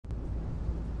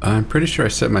I'm pretty sure I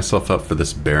set myself up for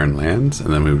this barren lands,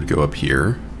 and then we would go up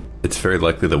here. It's very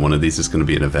likely that one of these is going to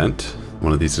be an event.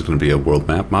 One of these is going to be a world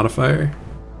map modifier.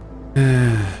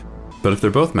 But if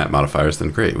they're both map modifiers, then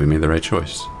great, we made the right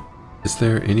choice. Is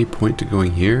there any point to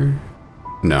going here?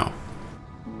 No.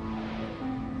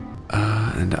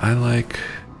 And I like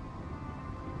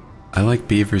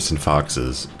beavers and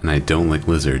foxes, and I don't like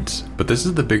lizards, but this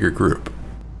is the bigger group.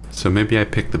 So maybe I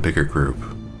pick the bigger group.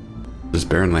 This is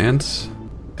Barren Lands,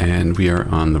 and we are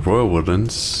on the Royal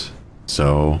Woodlands,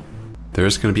 so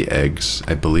there's gonna be eggs,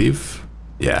 I believe.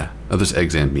 Yeah, oh, there's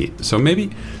eggs and meat. So maybe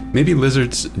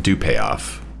lizards do pay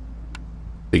off.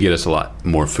 They get us a lot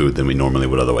more food than we normally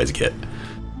would otherwise get.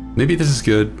 Maybe this is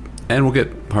good, and we'll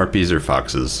get harpies or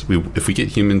foxes. If we get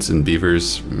humans and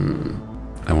beavers,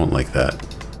 I won't like that.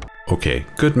 Okay,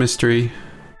 good mystery.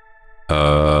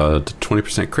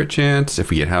 20% crit chance if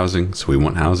we get housing, so we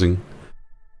want housing.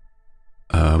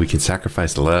 We can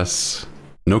sacrifice less.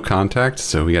 No contact,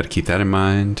 so we got to keep that in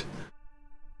mind.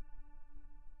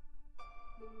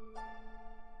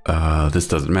 This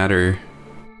doesn't matter.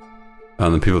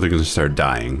 Then people are going to start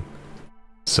dying.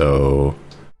 So,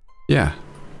 yeah.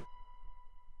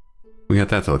 We got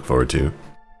that to look forward to.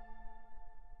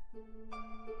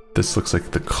 This looks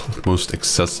like the most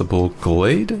accessible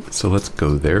glade, so let's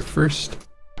go there first.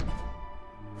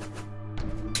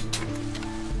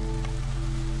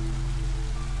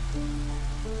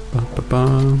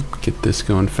 Get this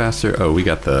going faster. Oh, we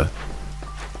got the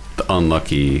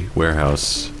unlucky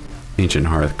warehouse ancient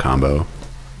hearth combo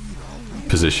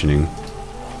positioning.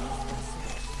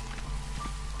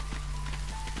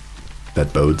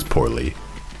 That bodes poorly.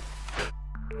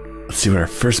 Let's see what our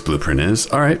first blueprint is.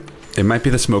 All right, it might be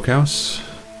the smokehouse.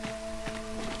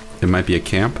 It might be a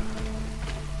camp.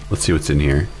 Let's see what's in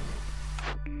here.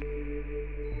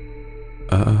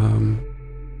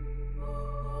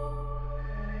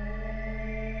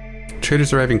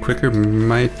 Traders arriving quicker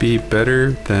might be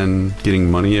better than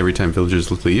getting money every time villagers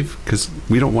leave, because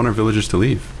we don't want our villagers to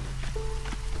leave.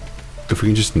 If we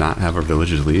can just not have our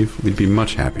villagers leave, we'd be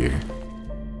much happier.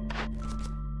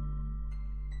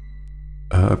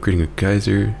 Upgrading a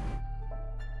geyser.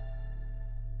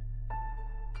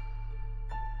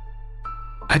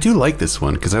 I do like this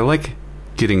one, because I like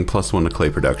getting +1 to clay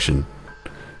production.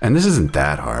 And this isn't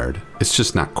that hard, it's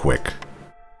just not quick.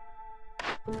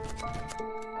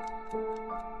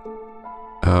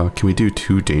 Can we do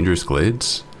 2 dangerous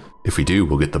glades? If we do,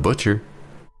 we'll get the butcher.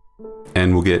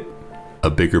 And we'll get a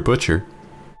bigger butcher.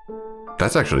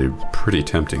 That's actually pretty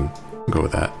tempting. I'll go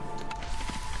with that.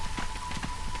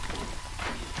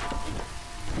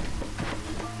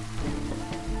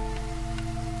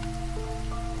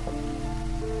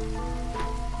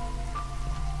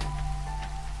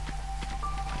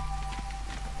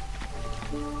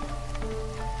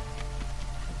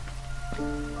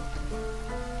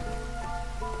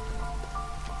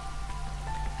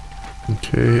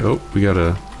 Okay, oh, we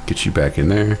gotta get you back in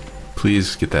there.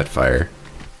 Please get that fire.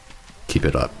 Keep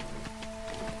it up.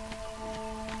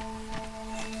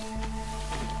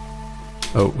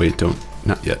 Oh, wait, don't,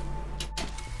 not yet.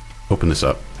 Open this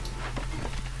up.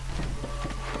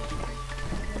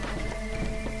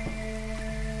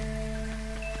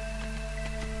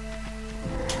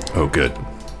 Oh, good.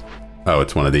 Oh,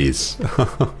 it's one of these.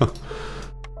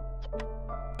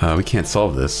 We can't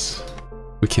solve this.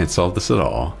 We can't solve this at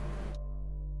all.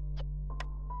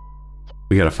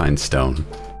 We gotta find stone.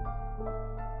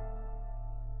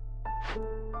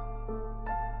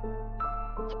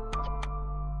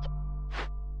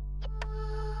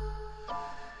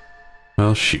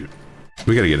 Well, shoot.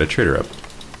 We gotta get a trader up.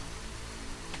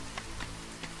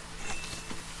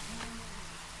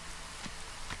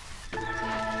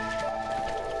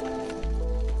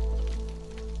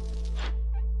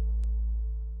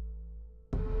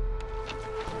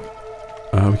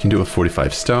 We can do a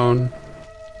 45 stone.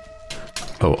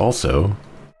 Oh, also,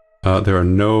 there are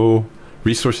no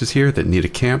resources here that need a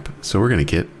camp, so we're gonna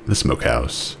get the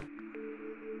smokehouse.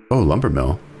 Oh, lumber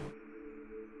mill.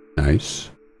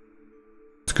 Nice.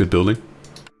 It's a good building.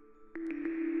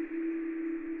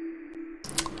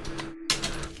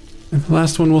 And the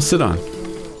last one we'll sit on.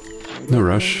 No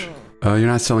rush. You're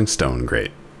not selling stone. Great.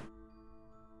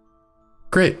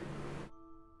 Great.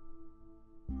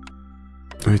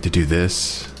 I have to do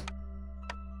this.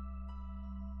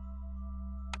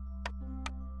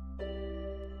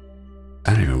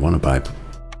 I don't even want to buy.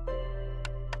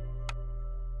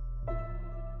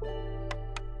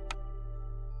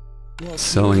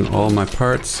 Selling all my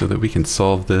parts so that we can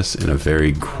solve this in a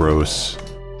very gross,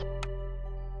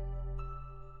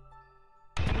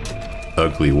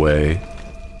 ugly way.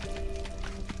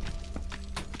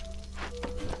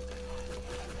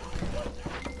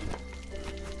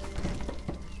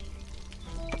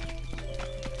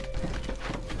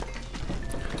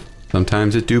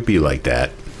 Sometimes it do be like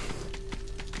that.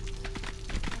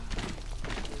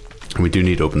 And we do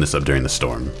need to open this up during the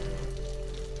storm.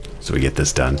 So we get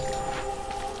this done.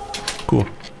 Cool.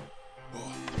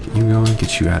 Get you going,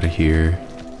 get you out of here.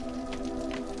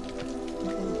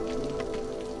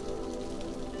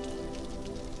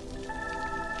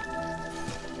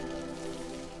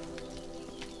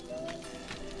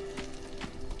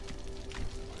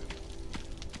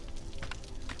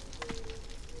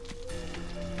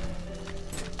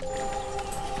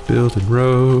 Building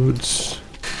roads.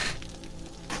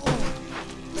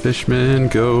 Fishmen,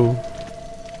 go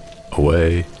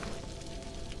away.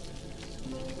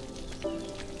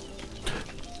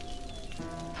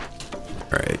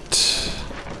 Alright.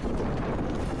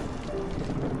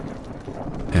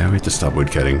 Yeah, we have to stop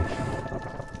woodcutting.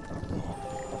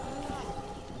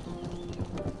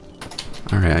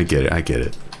 Alright, I get it, I get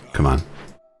it. Come on.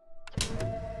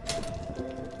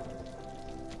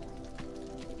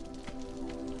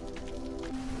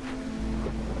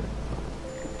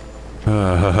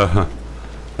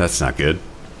 That's not good.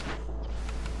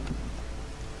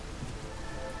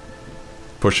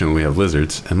 Fortunately, we have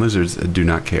lizards, and lizards do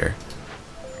not care.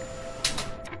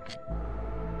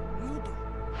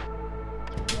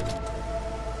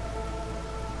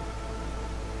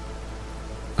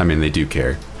 I mean, they do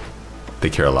care. They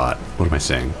care a lot. What am I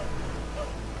saying?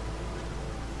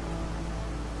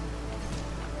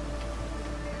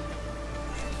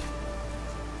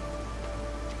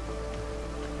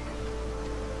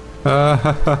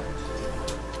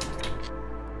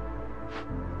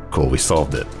 Cool, we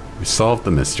solved it. We solved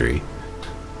the mystery.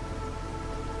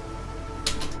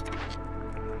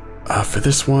 For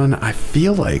this one, I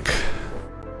feel like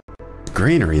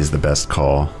granary is the best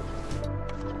call.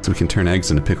 So we can turn eggs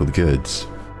into pickled goods.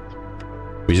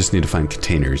 We just need to find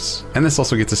containers. And this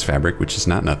also gets us fabric, which is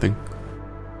not nothing.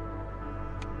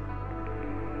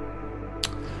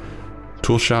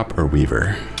 Tool shop or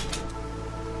weaver?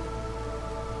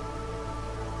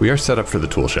 We are set up for the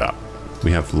tool shop.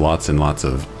 We have lots and lots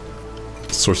of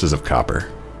sources of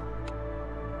copper.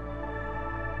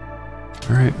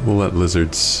 Alright, we'll let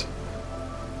lizards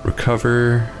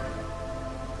recover.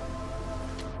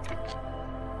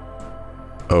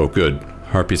 Oh, good.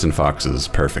 Harpies and foxes.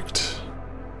 Perfect.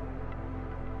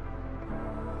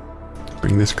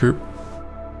 Bring this group.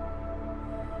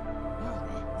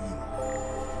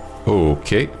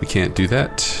 Okay, we can't do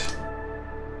that.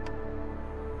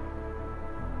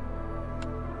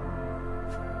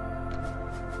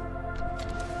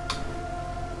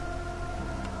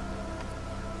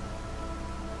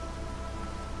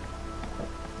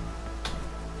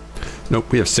 Nope,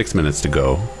 we have 6 minutes to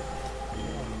go.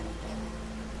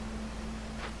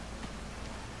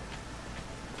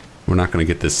 We're not going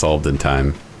to get this solved in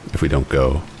time if we don't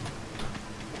go.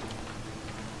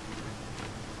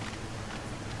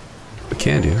 What we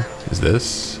can do is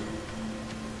this.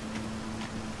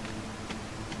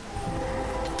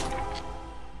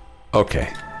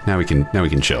 Okay, now we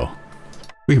can chill.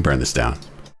 We can burn this down.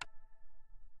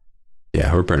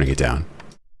 Yeah, we're burning it down.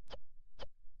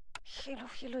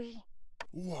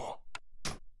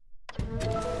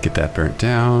 Get that burnt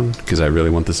down, because I really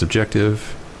want this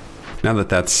objective. Now that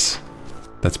that's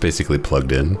basically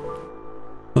plugged in,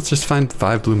 let's just find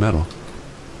 5 blue metal.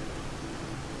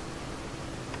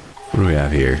 What do we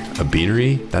have here? A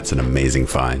beanery? That's an amazing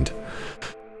find.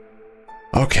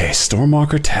 Okay,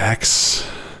 Stormwalker tax.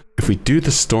 If we do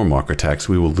the Stormwalker tax,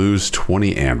 we will lose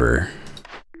 20 amber.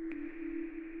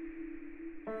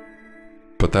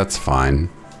 But that's fine.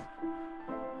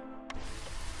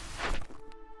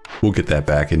 We'll get that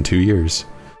back in 2 years.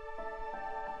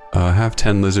 Have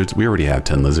 10 lizards. We already have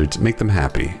 10 lizards. Make them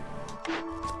happy.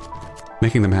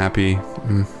 Making them happy.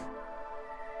 Well,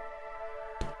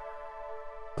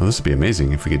 this would be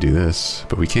amazing if we could do this,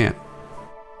 but we can't.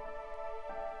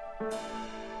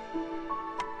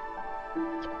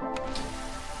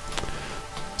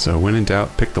 So when in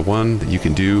doubt, pick the one that you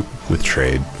can do with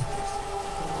trade.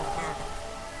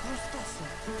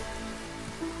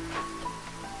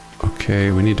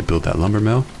 Okay, we need to build that lumber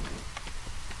mill.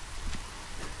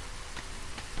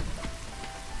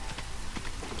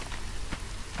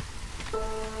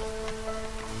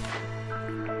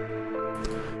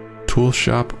 Tool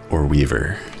shop or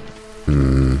weaver?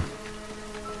 I'm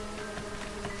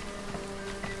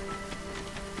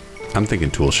thinking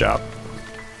tool shop.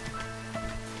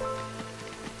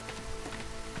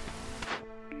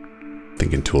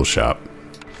 Thinking tool shop.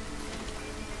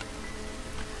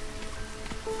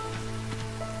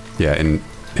 Yeah, and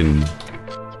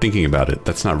thinking about it,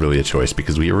 that's not really a choice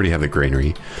because we already have the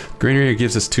granary. Granary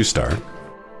gives us 2-star.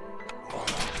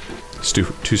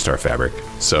 2-star fabric.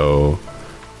 So,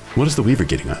 what is the weaver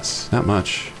getting us? Not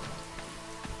much.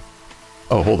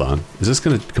 Oh, hold on. Is this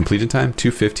going to complete in time?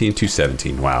 215,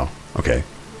 217. Wow. Okay.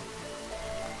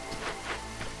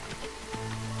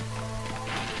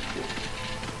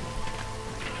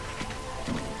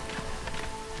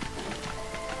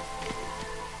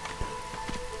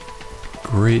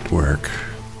 Great work.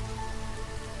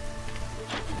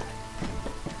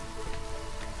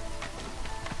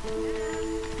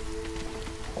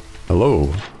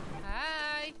 Hello.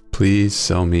 Hi. Please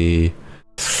sell me...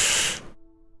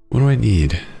 What do I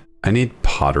need? I need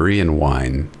pottery and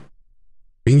wine.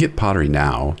 We can get pottery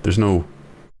now. There's no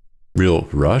real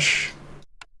rush.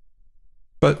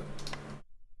 But...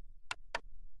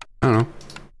 I don't know.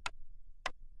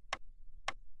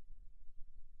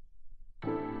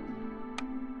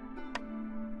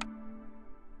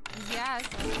 Yes.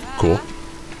 Cool.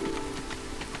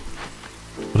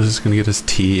 What is this going to get us?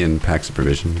 Tea and packs of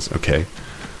provisions. Okay.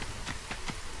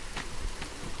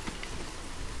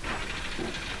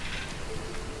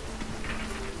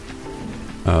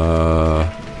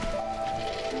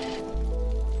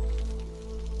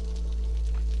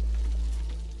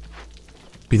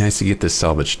 Be nice to get this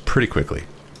salvaged pretty quickly.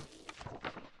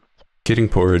 Getting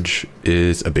porridge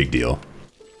is a big deal.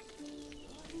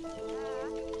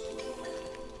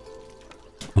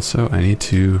 Also, I need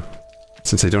to,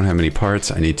 since I don't have many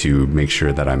parts, I need to make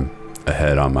sure that I'm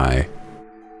ahead on my...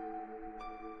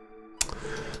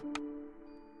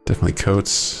 Definitely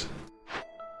coats.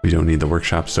 We don't need the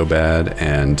workshop so bad,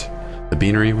 and the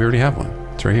beanery, we already have one.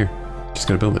 It's right here. Just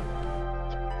gotta build it.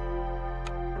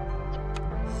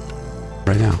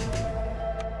 Right now.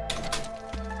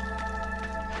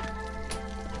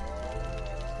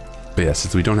 But yeah,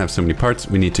 since we don't have so many parts,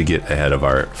 we need to get ahead of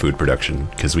our food production,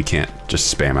 because we can't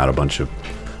just spam out a bunch of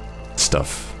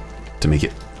stuff to make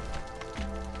it.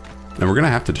 And we're gonna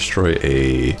have to destroy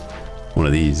one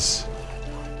of these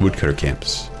woodcutter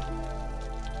camps.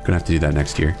 Gonna have to do that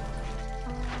next year.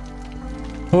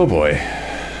 Oh boy.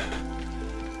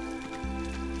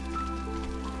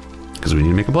 Because we need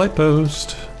to make a blight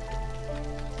post.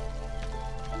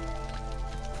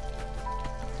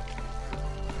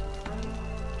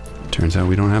 Turns out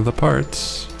we don't have the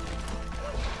parts.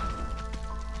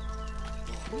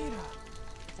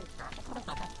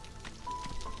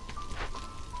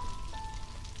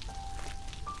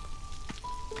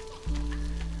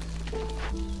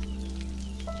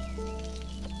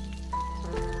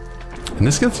 And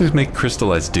this gets us to make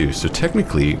crystallized dew, so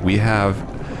technically we have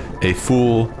a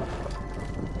full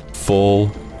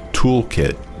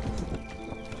toolkit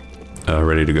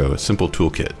ready to go, a simple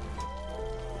toolkit.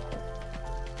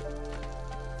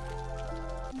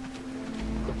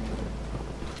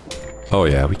 Oh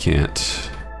yeah, we cannot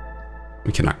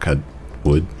cut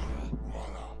wood.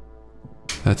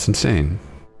 That's insane.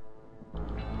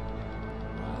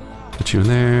 Put you in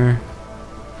there.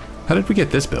 How did we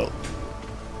get this built?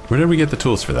 Where did we get the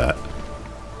tools for that?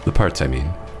 The parts, I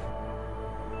mean.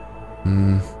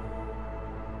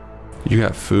 You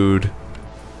got food.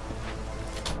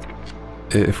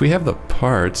 If we have the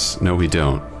parts... No, we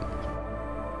don't.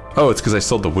 Oh, it's because I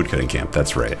sold the woodcutting camp.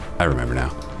 That's right. I remember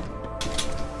now.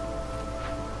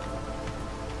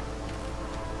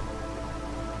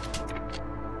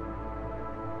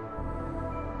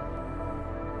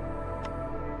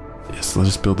 Yes, let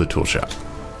us build the tool shop.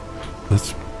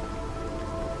 Let's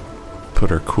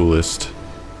put our coolest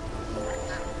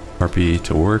harpy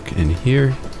to work in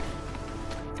here.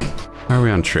 How are we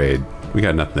on trade? We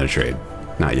got nothing to trade.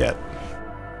 Not yet.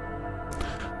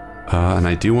 And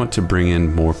I do want to bring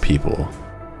in more people.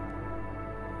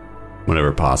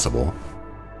 Whenever possible.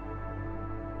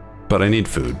 But I need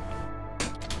food.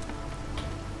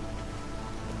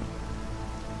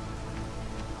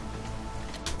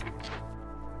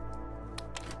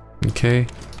 Okay.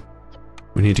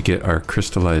 We need to get our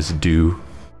crystallized dew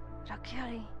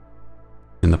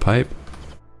in the pipe.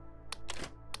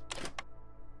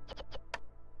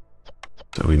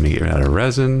 So we make it out of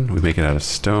resin, we make it out of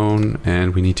stone,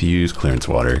 and we need to use clearance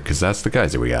water, because that's the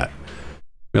geyser we got.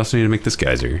 We also need to make this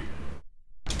geyser.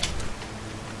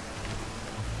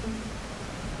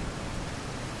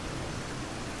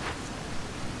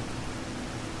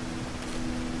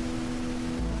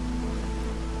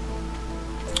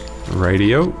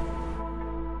 Rightio.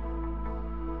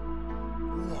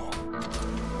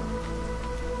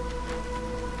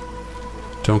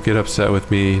 Don't get upset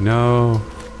with me. No,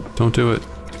 don't do it.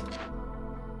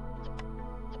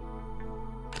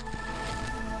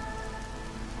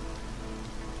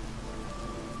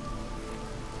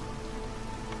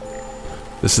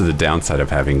 This is the downside of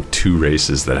having two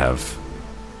races that have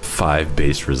 5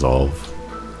 base resolve.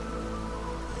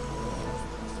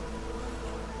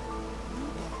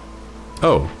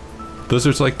 Oh,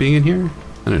 lizards like being in here?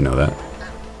 I didn't know that.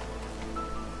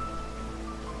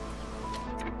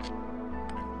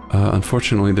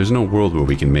 Unfortunately, there's no world where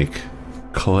we can make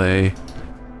clay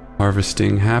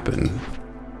harvesting happen.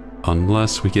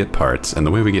 Unless we get parts. And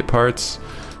the way we get parts...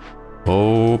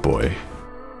 Oh boy.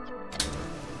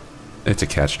 It's a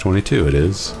catch-22, it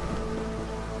is.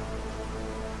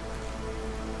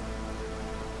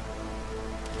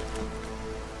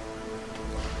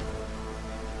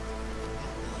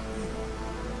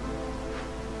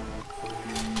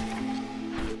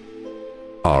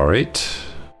 Alright.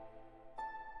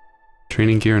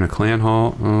 Training gear in a clan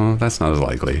hall? Oh, that's not as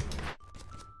likely.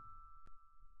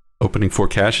 Opening 4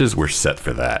 caches? We're set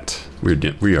for that.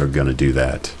 We are gonna do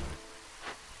that.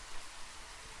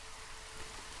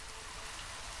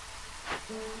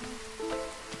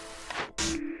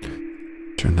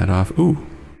 Turn that off. Ooh.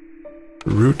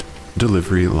 Route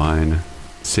delivery line.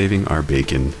 Saving our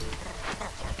bacon.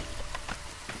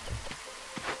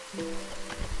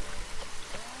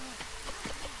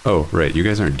 Oh, right. You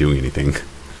guys aren't doing anything.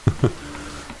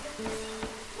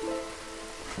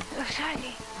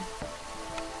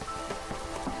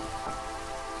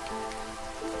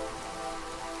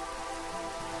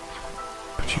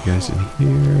 Put you guys in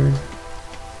here.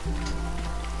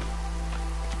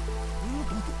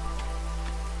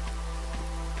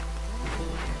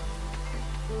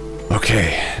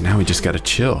 Okay, now we just gotta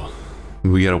chill.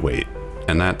 We gotta wait,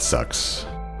 and that sucks.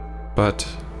 But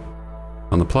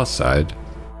on the plus side,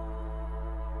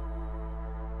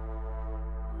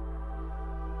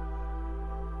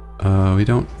 we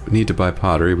don't need to buy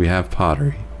pottery, we have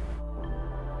pottery.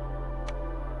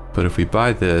 But if we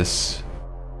buy this,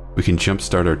 we can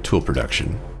jumpstart our tool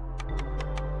production.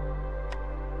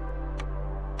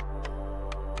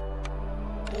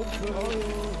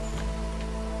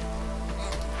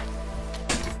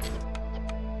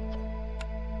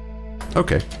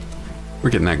 Okay,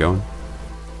 we're getting that going.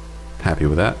 Happy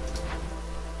with that.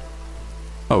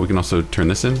 Oh, we can also turn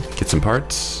this in, get some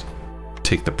parts,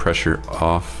 take the pressure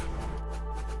off.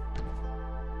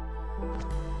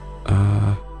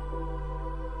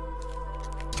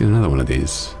 Get another one of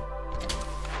these.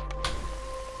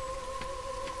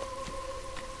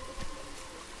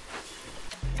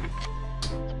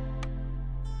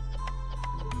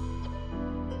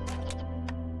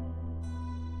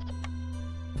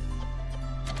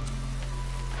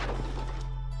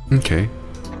 Okay.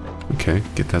 Okay,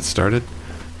 get that started.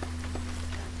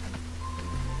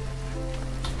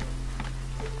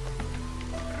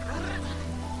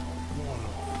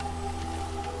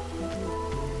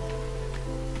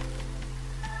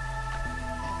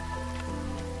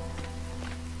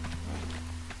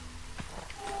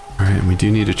 Alright, and we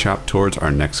do need to chop towards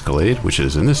our next glade, which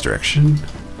is in this direction.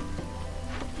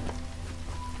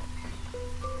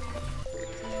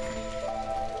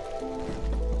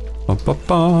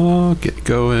 Get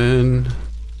going.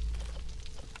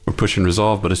 We're pushing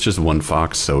resolve, but it's just 1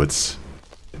 fox, so it's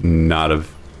not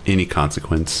of any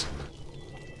consequence.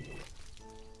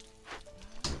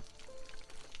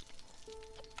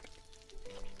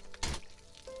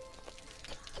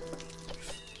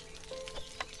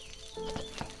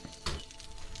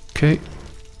 Okay.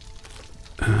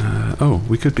 Oh,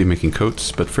 we could be making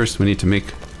coats, but first we need to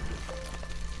make...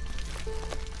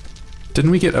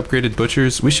 Didn't we get upgraded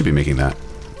butchers? We should be making that.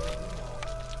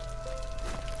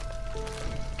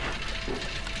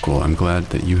 Cool, I'm glad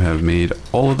that you have made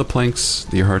all of the planks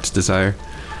that your heart's desire.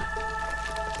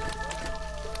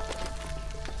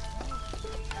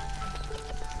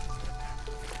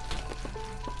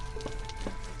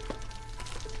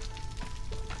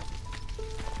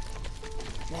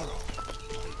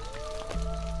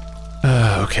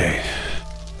 Okay.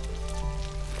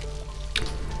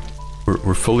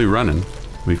 We're fully running.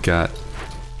 We've got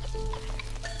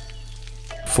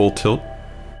full tilt,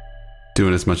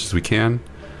 doing as much as we can.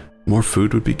 More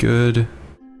food would be good.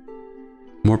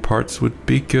 More parts would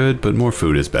be good, but more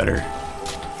food is better.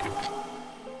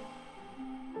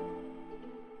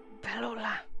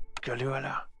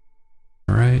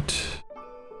 Alright.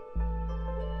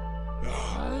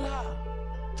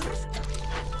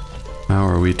 How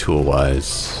are we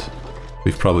tool-wise?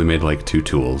 We've probably made like 2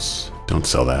 tools. Don't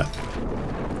sell that.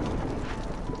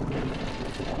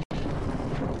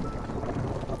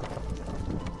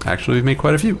 Actually, we've made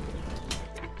quite a few.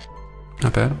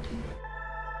 Not bad.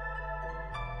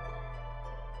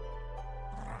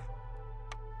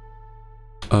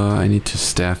 I need to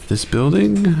staff this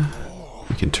building.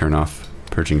 We can turn off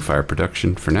purging fire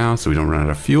production for now so we don't run out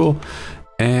of fuel.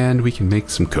 And we can make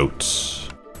some coats.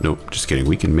 Nope, just kidding.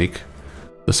 We can make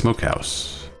the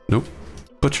smokehouse. Nope,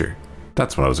 butcher.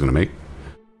 That's what I was gonna make.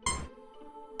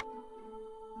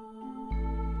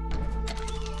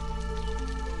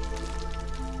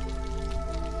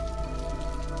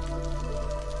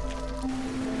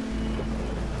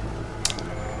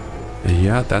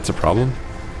 Yeah, that's a problem.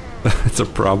 That's a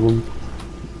problem.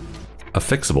 A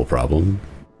fixable problem.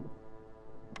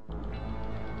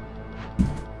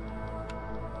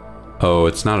 Oh,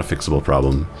 it's not a fixable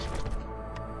problem.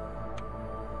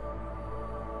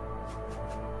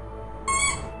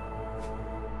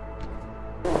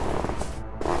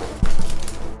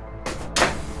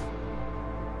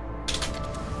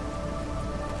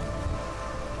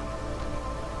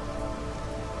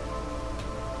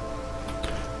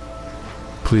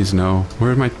 Please no.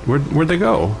 Where'd they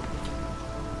go?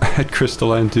 I had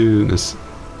crystalline dunes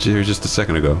here just a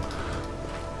second ago.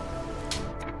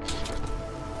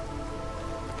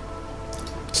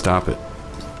 Stop it.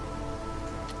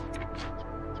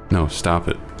 No, stop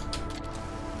it.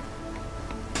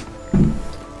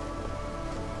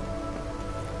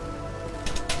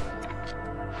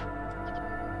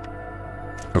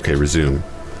 Okay, resume.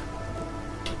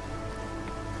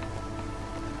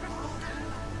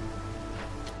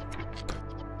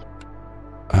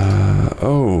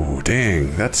 Oh,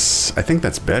 dang. I think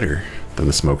that's better than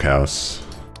the smokehouse.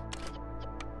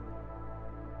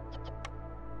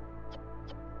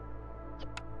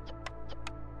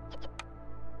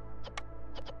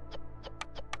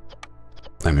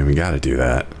 I mean, we gotta do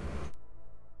that.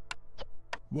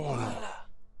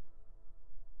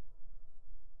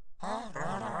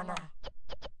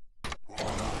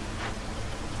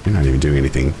 You're not even doing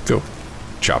anything. Go.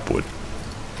 Chop wood.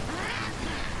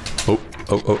 Oh,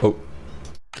 oh, oh, oh.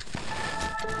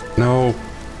 No.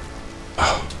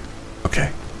 Oh,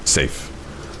 okay. Safe.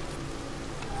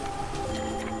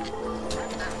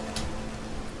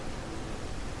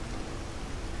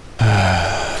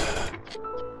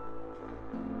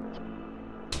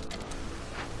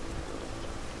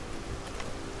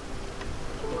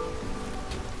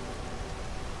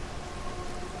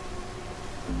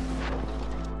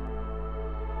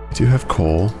 I do have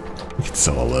coal. We can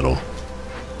sell a little.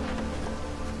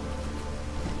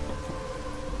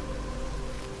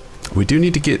 We do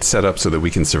need to get set up so that we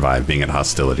can survive being at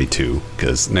Hostility 2,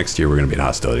 because next year we're going to be at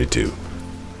Hostility 2.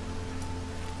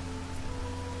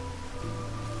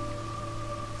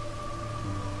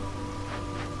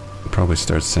 Probably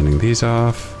start sending these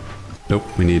off. Nope,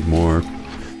 we need more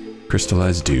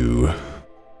crystallized dew.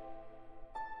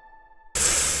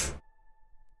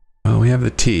 Well, we have the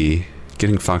tea.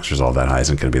 Getting fox resolve that high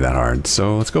isn't going to be that hard,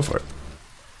 so let's go for it.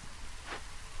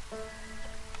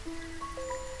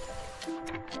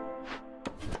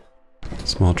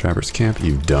 Small Trappers Camp,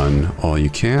 you've done all you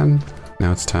can.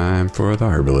 Now it's time for the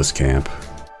Herbalist Camp.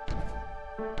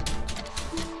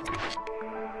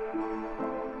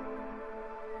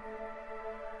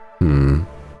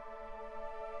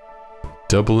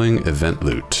 Doubling event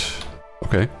loot.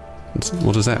 Okay,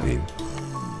 what does that mean?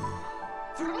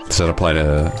 Does that apply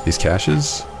to these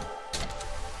caches?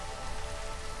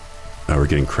 Oh, we're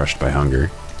getting crushed by hunger.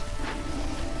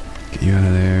 Get you out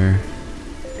of there.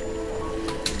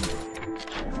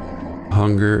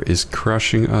 Hunger is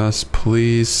crushing us.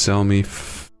 Please sell me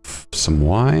some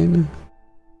wine.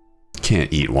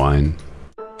 Can't eat wine.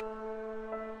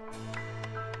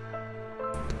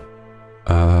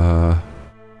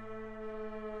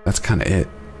 That's kind of it.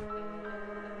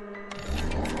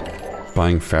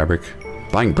 Buying fabric.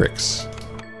 Buying bricks.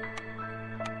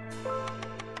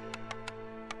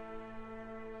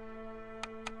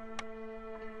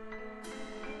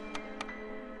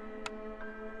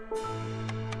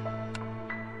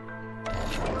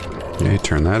 Okay,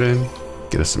 turn that in.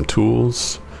 Get us some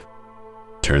tools.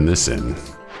 Turn this in.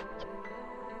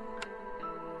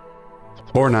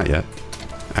 Or not yet.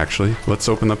 Actually, let's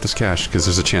open up this cache because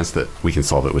there's a chance that we can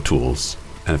solve it with tools.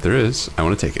 And if there is, I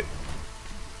want to take it.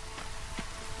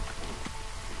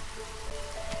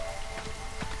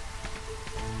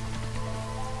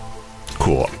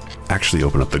 Cool. Actually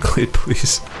open up the glade,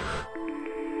 please.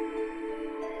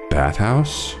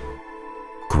 Bathhouse.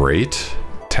 Great.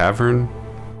 Tavern.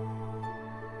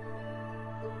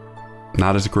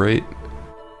 Not as great.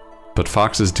 But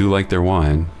foxes do like their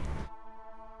wine.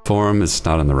 Forum is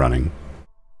not in the running.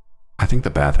 I think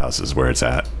the bathhouse is where it's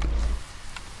at.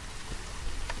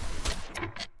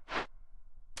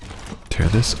 Tear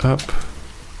this up.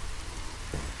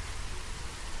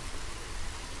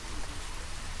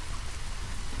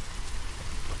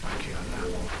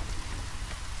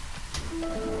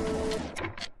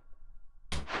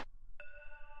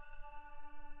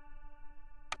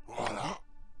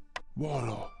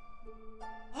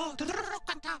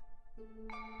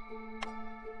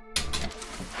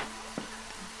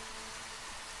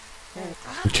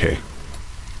 Okay.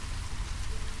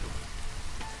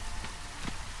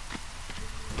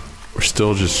 We're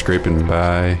still just scraping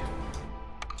by.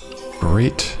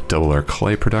 Great. Double our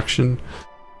clay production.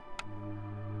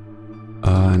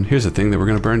 And here's the thing that we're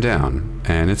going to burn down.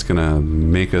 And it's going to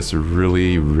make us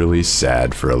really, really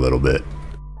sad for a little bit.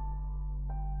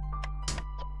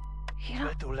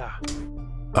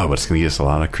 Oh, but it's going to get us a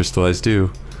lot of crystallized dew.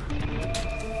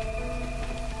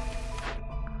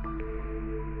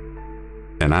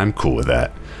 And I'm cool with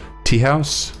that. Tea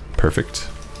house? Perfect.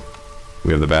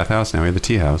 We have the bathhouse, now we have the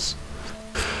tea house.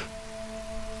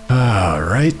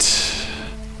 Alright.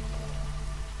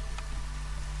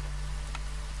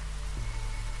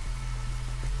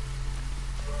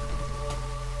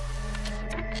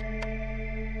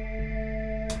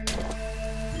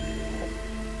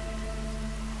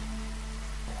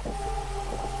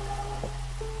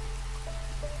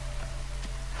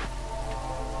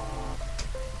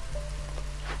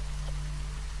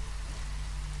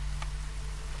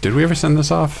 Did we ever send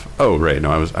this off? Oh, right. No,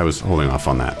 I was holding off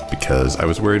on that because I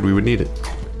was worried we would need it.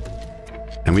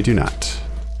 And we do not.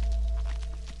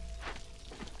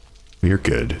 We are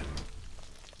good.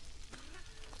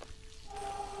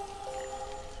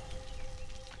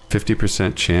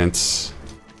 %50 chance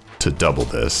to double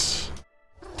this.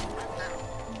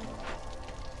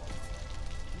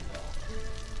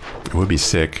 It would be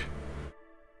sick.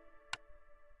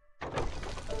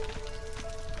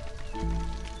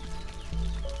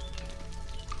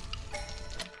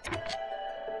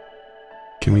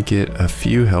 Can we get a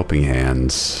few helping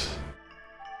hands?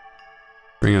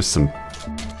 Bring us some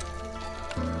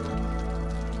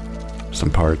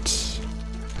parts.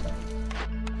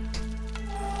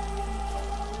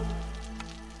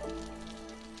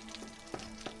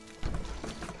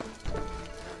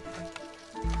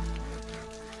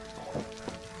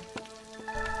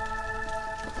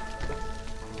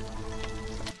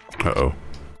 Uh-oh.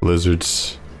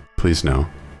 Lizards. Please no.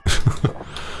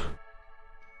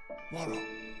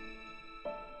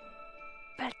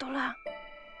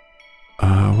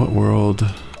 What world?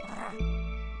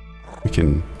 We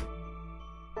can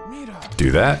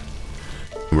do that.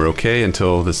 We're okay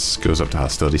until this goes up to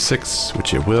hostility 6,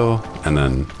 which it will, and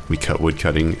then we cut wood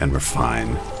cutting and we're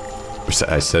fine.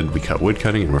 I said we cut wood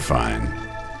cutting and we're fine.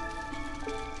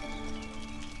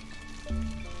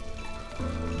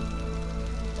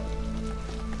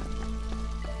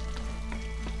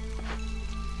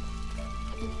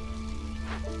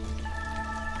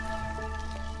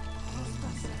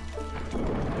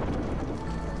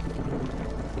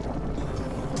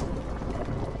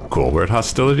 Cool, we're at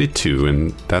hostility 2,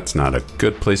 and that's not a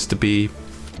good place to be.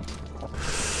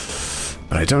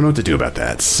 But I don't know what to do about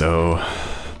that, so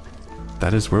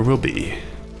that is where we'll be.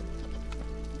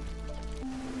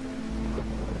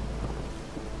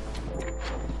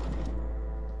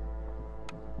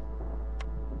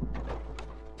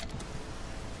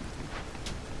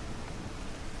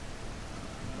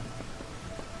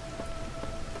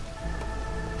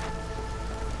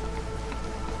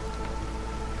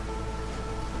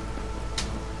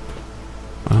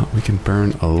 We can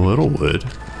burn a little wood,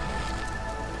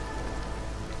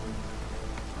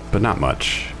 but not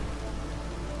much.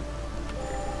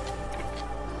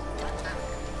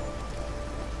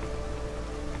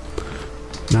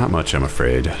 Not much, I'm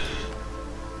afraid.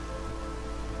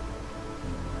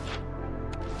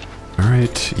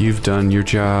 Alright, you've done your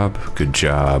job. Good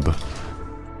job.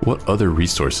 What other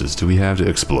resources do we have to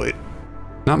exploit?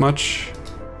 Not much.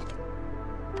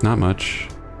 Not much.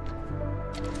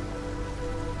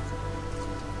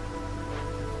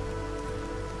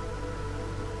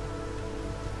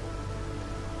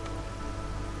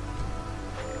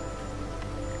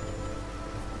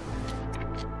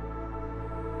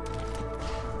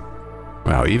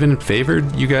 Wow, even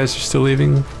favored, you guys are still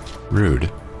leaving? Rude.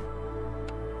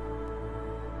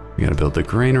 We gotta build the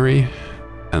granary,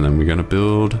 and then we're gonna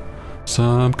build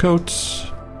some coats.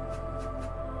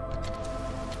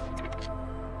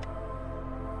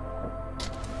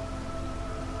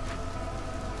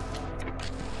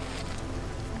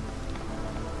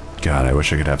 God, I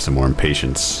wish I could have some more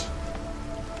impatience.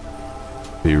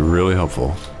 Be really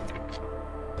helpful.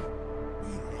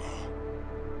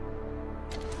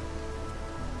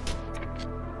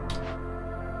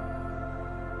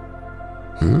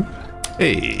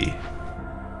 Hey.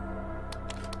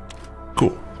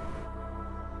 Cool.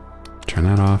 Turn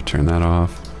that off, turn that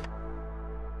off.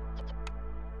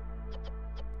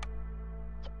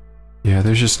 Yeah,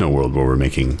 there's just no world where we're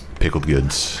making pickled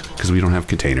goods because we don't have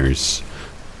containers.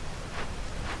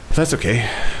 But that's okay.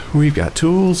 We've got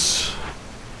tools.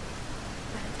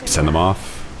 Send them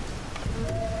off.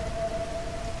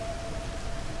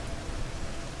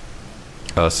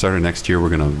 Starting next year, we're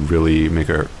gonna really make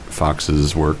our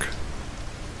foxes work.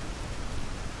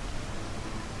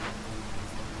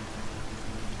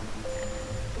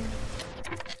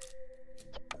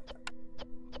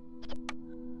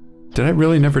 Did I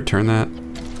really never turn that?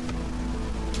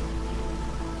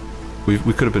 We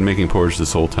could have been making porridge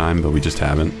this whole time, but we just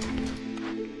haven't.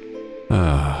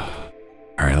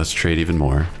 Alright, let's trade even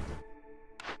more.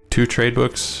 2 trade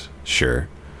books? Sure.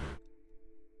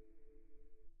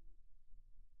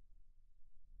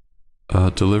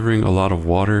 Delivering a lot of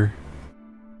water.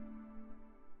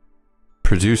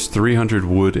 Produce 300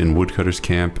 wood in woodcutter's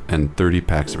camp and 30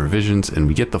 packs of provisions, and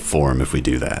we get the form if we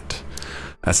do that.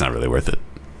 That's not really worth it.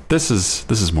 This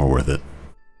is more worth it.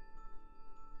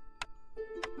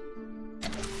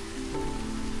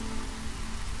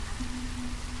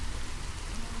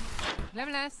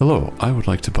 Hello, I would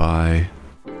like to buy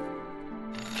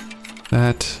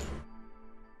that.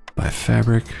 Buy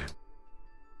fabric.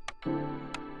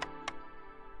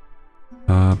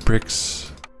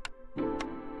 Bricks.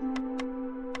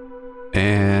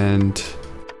 And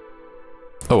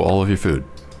oh, all of your food.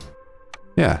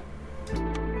 Yeah.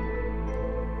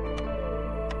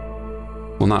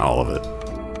 Well, not all of it.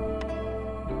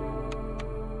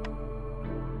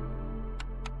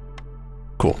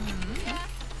 Cool.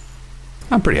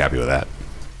 I'm pretty happy with that.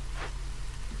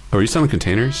 Oh, are you selling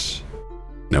containers?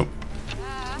 Nope.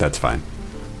 That's fine.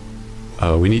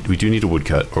 We do need a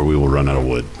woodcut, or we will run out of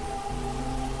wood.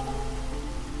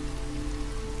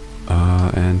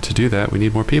 And to do that, we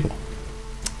need more people.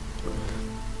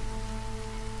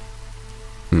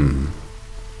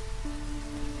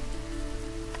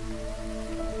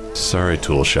 Sorry,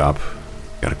 tool shop.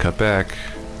 Gotta cut back.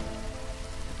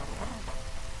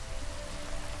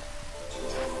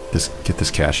 Get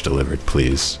this cash delivered,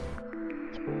 please.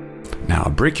 Now, a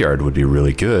brickyard would be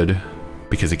really good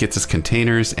because it gets us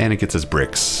containers and it gets us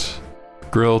bricks.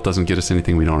 Grill doesn't get us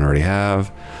anything we don't already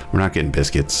have. We're not getting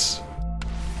biscuits.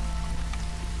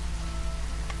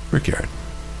 Brickyard.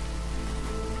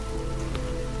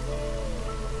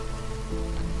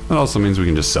 That also means we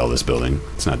can just sell this building.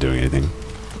 It's not doing anything.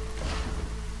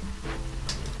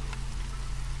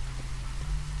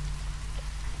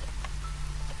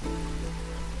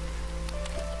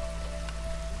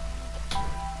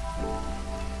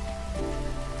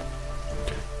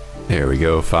 There we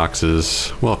go,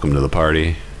 foxes. Welcome to the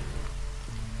party.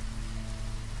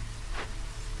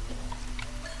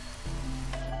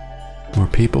 More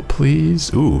people,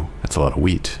 please. Ooh, that's a lot of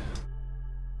wheat.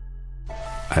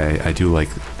 I do like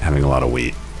having a lot of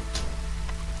wheat.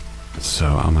 So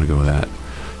I'm gonna go with that.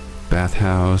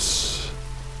 Bathhouse.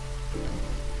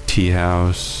 Tea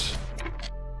house.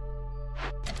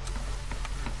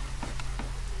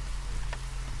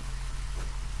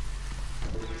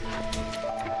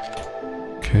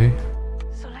 Okay.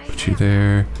 Put you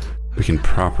there. We can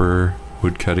proper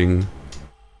wood cutting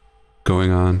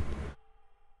going on.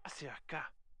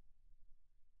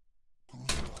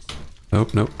 Oh,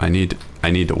 nope. I need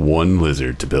 1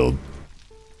 lizard to build.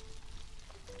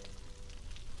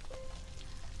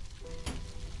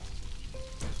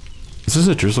 Is this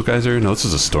a drizzle geyser? No, this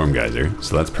is a storm geyser,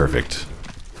 so that's perfect.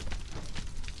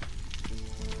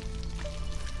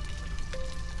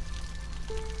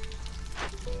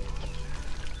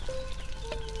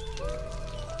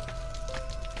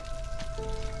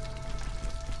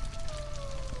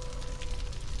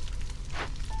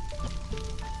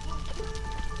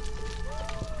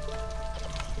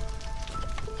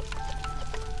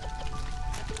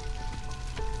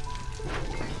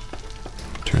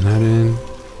 Turn that in.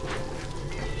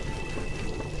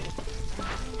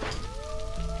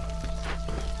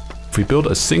 If we build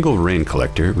a single rain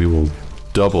collector, we will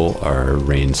double our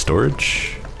rain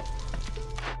storage.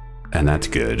 And that's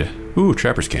good. Ooh,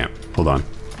 Trapper's Camp. Hold on.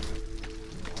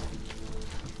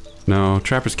 No,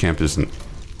 Trapper's Camp isn't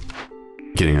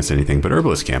getting us anything, but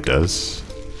Herbalist Camp does.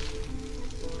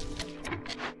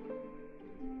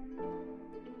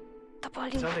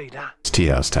 It's tea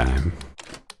house time.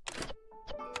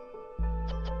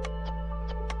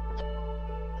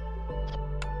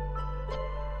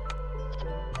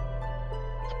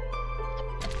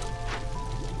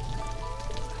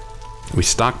 We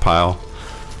stockpile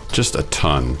just a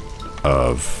ton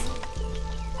of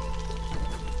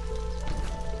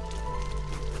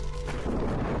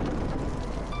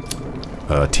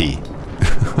tea.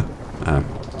 I'm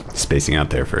spacing out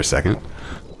there for a second.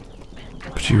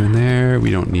 Put you in there. We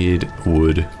don't need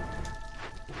wood.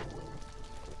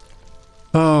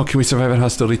 Oh, can we survive at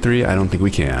Hostility 3? I don't think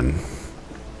we can.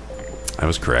 I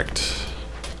was correct.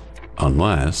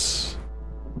 Unless...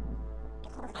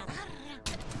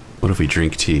 What if we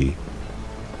drink tea?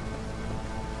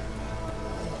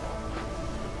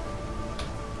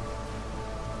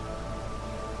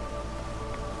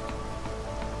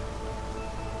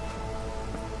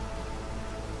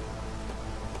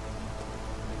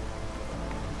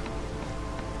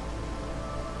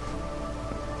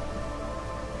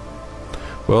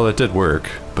 Well, it did work,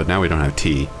 but now we don't have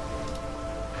tea.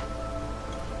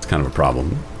 It's kind of a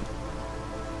problem.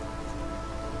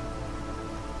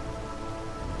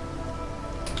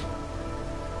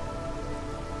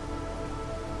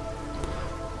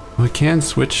 We can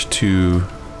switch to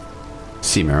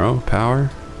sea marrow power,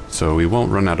 so we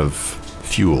won't run out of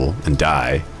fuel and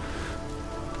die.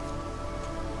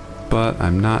 But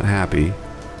I'm not happy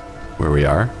where we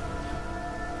are.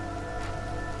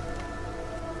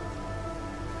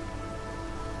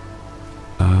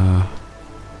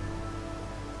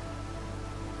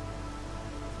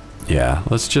 Yeah,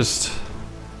 let's just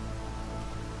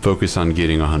focus on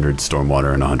getting 100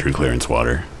 stormwater and 100 clearance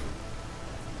water.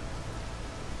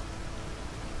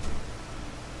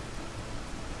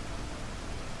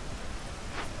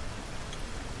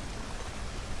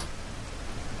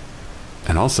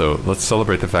 And also, let's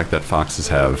celebrate the fact that foxes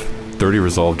have 30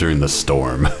 resolve during the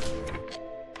storm.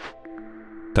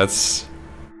 That's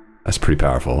pretty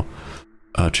powerful.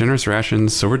 Generous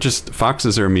rations, so we're just...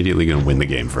 Foxes are immediately going to win the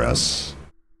game for us.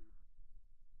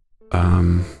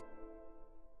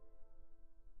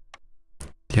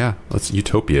 Yeah, let's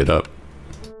Utopia it up.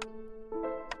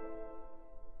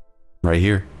 Right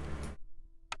here.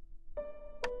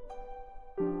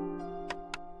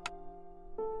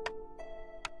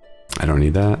 I don't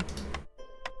need that.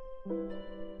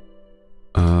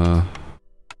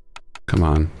 Come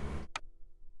on.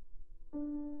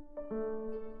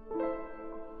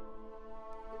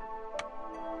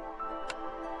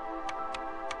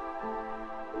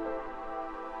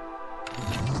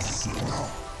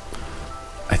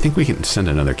 I think we can send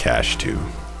another cache too.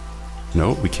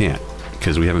 No, we can't,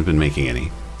 because we haven't been making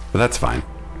any. But that's fine.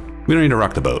 We don't need to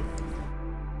rock the boat.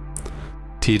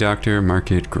 Tea doctor,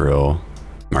 market, grill,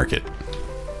 market.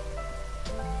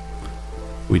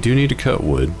 We do need to cut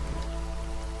wood.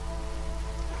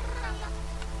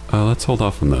 Let's hold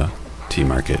off on the tea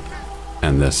market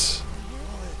and this.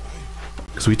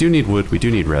 Because we do need wood, we do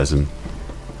need resin.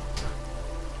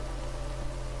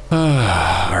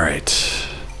 Alright.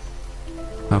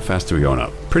 How fast are we going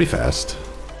up? Pretty fast.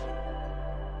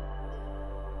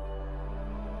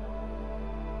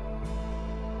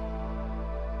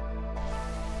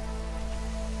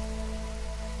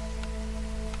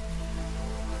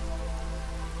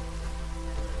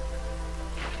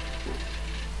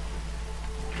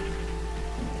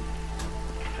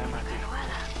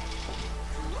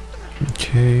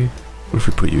 Okay. What if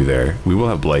we put you there? We will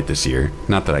have blight this year.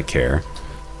 Not that I care.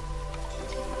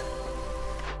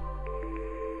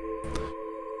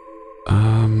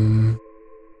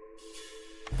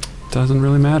 Doesn't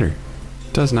really matter.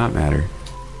 Does not matter.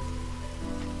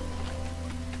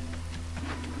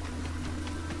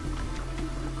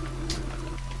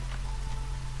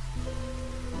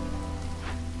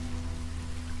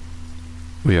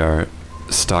 We are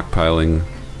stockpiling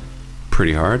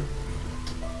pretty hard.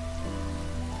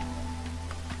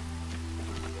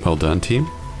 Well done, team.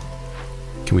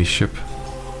 Can we ship?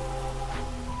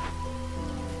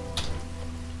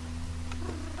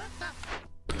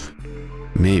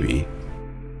 Maybe.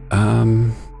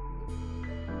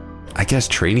 I guess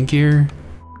training gear?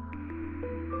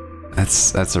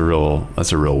 That's a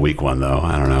real weak one though.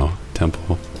 I don't know.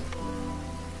 Temple.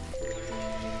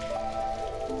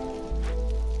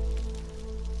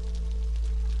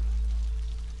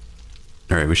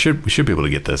 Alright, we should be able to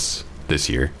get this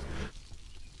year.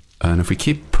 And if we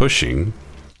keep pushing,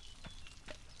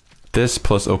 this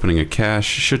plus opening a cache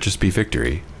should just be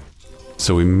victory.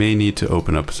 So we may need to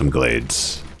open up some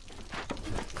glades.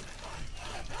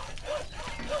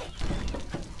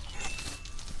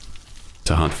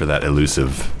 To hunt for that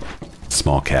elusive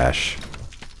small cache.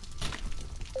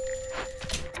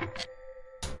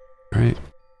 Alright.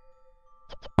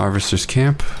 Harvester's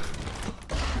camp.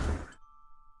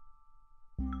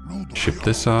 Ship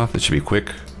this off. It should be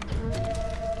quick.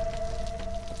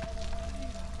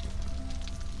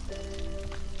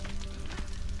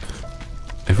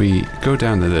 If we go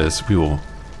down to this, we will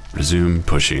resume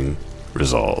pushing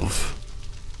resolve.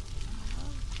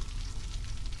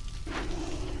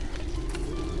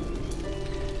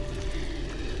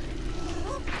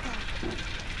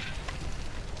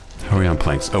 How are we on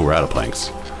planks? Oh, we're out of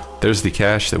planks. There's the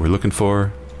cash that we're looking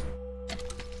for.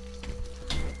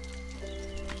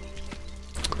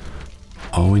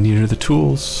 All we need are the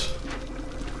tools.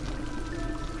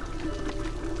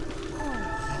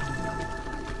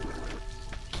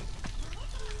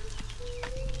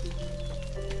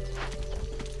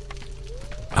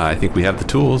 I think we have the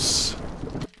tools.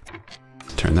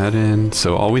 Turn that in.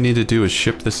 So all we need to do is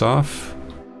ship this off.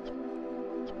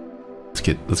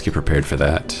 Let's get prepared for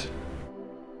that.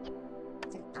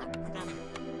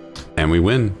 And we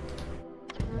win.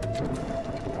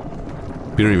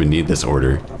 We don't even need this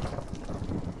order.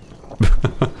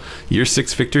 Year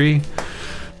 6 victory?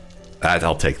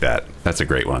 I'll take that. That's a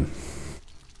great one.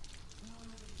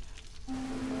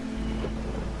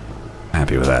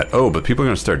 Happy with that. Oh, but people are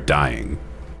going to start dying.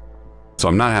 So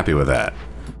I'm not happy with that.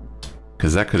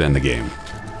 Because that could end the game.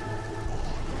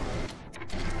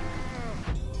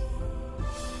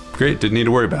 Great, didn't need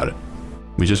to worry about it.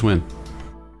 We just win.